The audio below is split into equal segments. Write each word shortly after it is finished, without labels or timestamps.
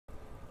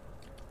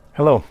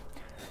Hello,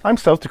 I'm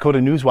South Dakota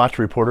Newswatch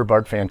reporter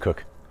Bart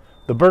Fancook.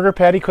 The burger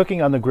patty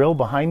cooking on the grill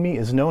behind me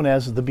is known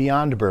as the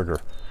Beyond Burger,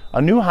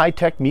 a new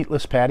high-tech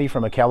meatless patty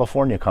from a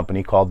California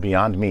company called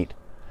Beyond Meat.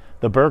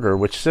 The burger,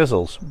 which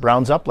sizzles,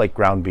 browns up like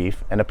ground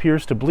beef, and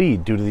appears to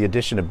bleed due to the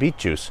addition of beet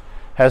juice,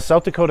 has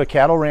South Dakota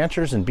cattle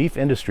ranchers and beef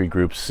industry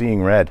groups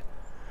seeing red.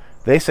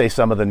 They say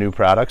some of the new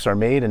products are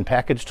made and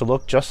packaged to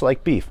look just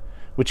like beef,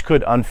 which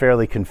could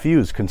unfairly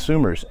confuse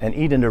consumers and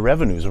eat into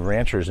revenues of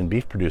ranchers and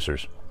beef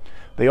producers.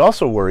 They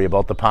also worry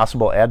about the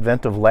possible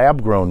advent of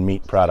lab-grown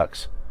meat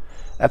products.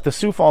 At the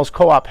Sioux Falls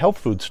Co-op health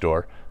food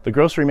store, the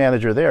grocery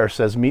manager there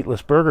says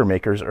meatless burger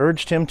makers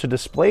urged him to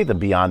display the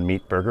Beyond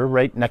Meat burger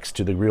right next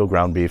to the real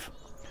ground beef.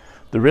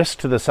 The risk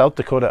to the South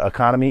Dakota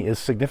economy is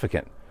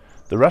significant.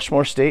 The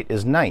Rushmore State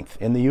is 9th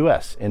in the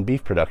U.S. in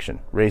beef production,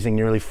 raising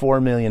nearly 4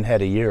 million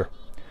head a year.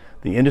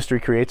 The industry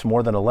creates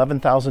more than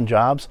 11,000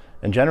 jobs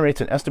and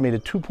generates an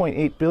estimated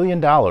 $2.8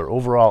 billion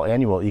overall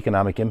annual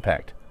economic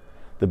impact.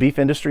 The beef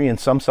industry and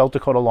some South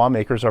Dakota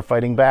lawmakers are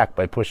fighting back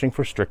by pushing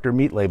for stricter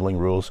meat labeling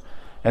rules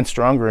and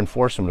stronger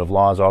enforcement of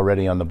laws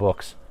already on the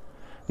books.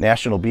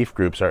 National beef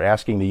groups are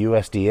asking the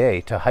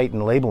USDA to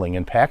heighten labeling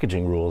and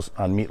packaging rules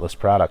on meatless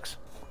products.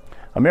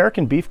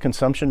 American beef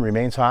consumption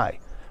remains high,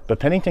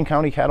 but Pennington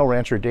County cattle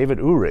rancher David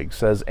Uhrig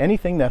says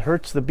anything that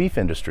hurts the beef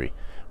industry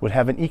would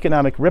have an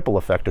economic ripple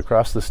effect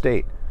across the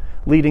state,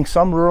 leading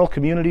some rural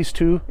communities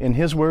to, in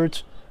his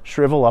words,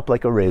 shrivel up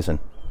like a raisin.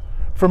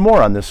 For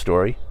more on this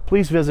story,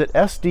 please visit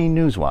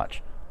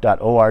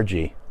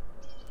sdnewswatch.org.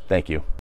 Thank you.